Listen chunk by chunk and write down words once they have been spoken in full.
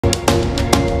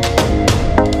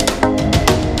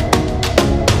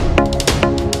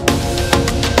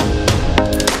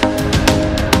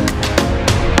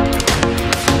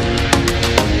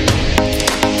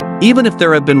Even if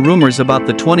there have been rumors about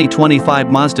the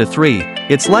 2025 Mazda 3,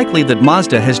 it's likely that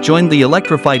Mazda has joined the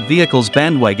electrified vehicles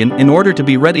bandwagon in order to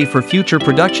be ready for future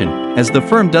production, as the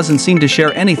firm doesn't seem to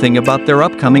share anything about their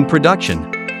upcoming production.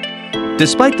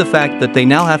 Despite the fact that they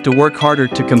now have to work harder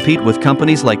to compete with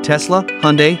companies like Tesla,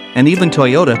 Hyundai, and even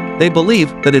Toyota, they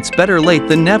believe that it's better late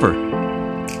than never.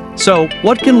 So,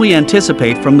 what can we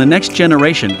anticipate from the next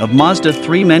generation of Mazda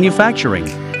 3 manufacturing?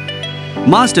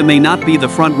 Mazda may not be the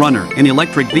front-runner in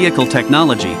electric vehicle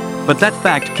technology, but that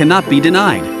fact cannot be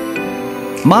denied.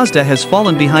 Mazda has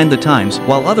fallen behind the times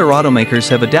while other automakers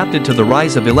have adapted to the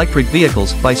rise of electric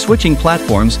vehicles by switching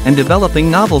platforms and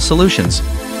developing novel solutions.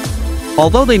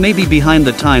 Although they may be behind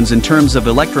the times in terms of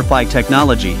electrified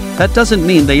technology, that doesn't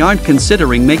mean they aren't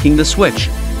considering making the switch.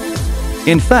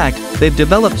 In fact, they've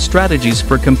developed strategies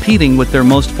for competing with their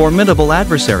most formidable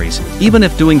adversaries, even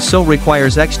if doing so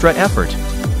requires extra effort.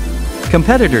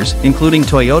 Competitors, including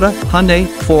Toyota, Hyundai,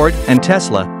 Ford, and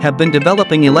Tesla, have been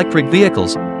developing electric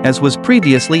vehicles, as was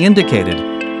previously indicated.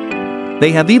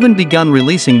 They have even begun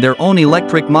releasing their own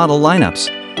electric model lineups.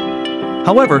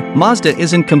 However, Mazda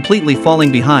isn't completely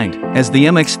falling behind, as the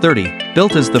MX-30,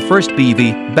 built as the first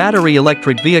BEV, battery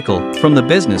electric vehicle, from the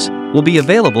business, will be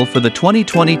available for the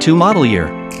 2022 model year.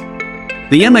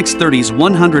 The MX-30's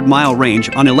 100-mile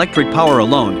range on electric power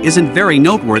alone isn't very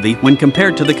noteworthy when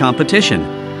compared to the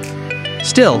competition.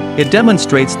 Still, it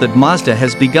demonstrates that Mazda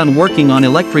has begun working on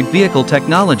electric vehicle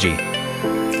technology.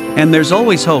 And there's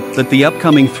always hope that the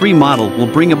upcoming 3 model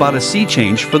will bring about a sea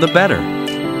change for the better.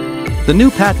 The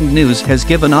new patent news has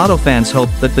given auto fans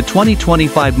hope that the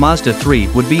 2025 Mazda 3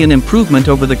 would be an improvement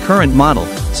over the current model,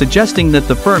 suggesting that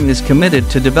the firm is committed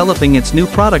to developing its new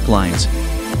product lines.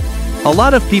 A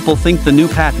lot of people think the new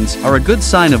patents are a good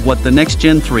sign of what the next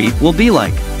Gen 3 will be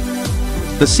like.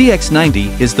 The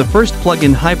CX-90 is the first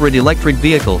plug-in hybrid electric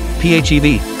vehicle,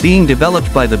 PHEV, being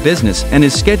developed by the business and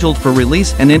is scheduled for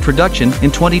release and introduction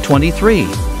in 2023.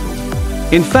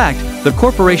 In fact, the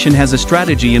corporation has a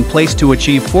strategy in place to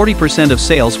achieve 40% of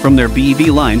sales from their BEV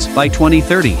lines by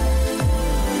 2030.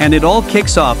 And it all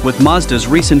kicks off with Mazda's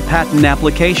recent patent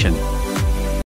application.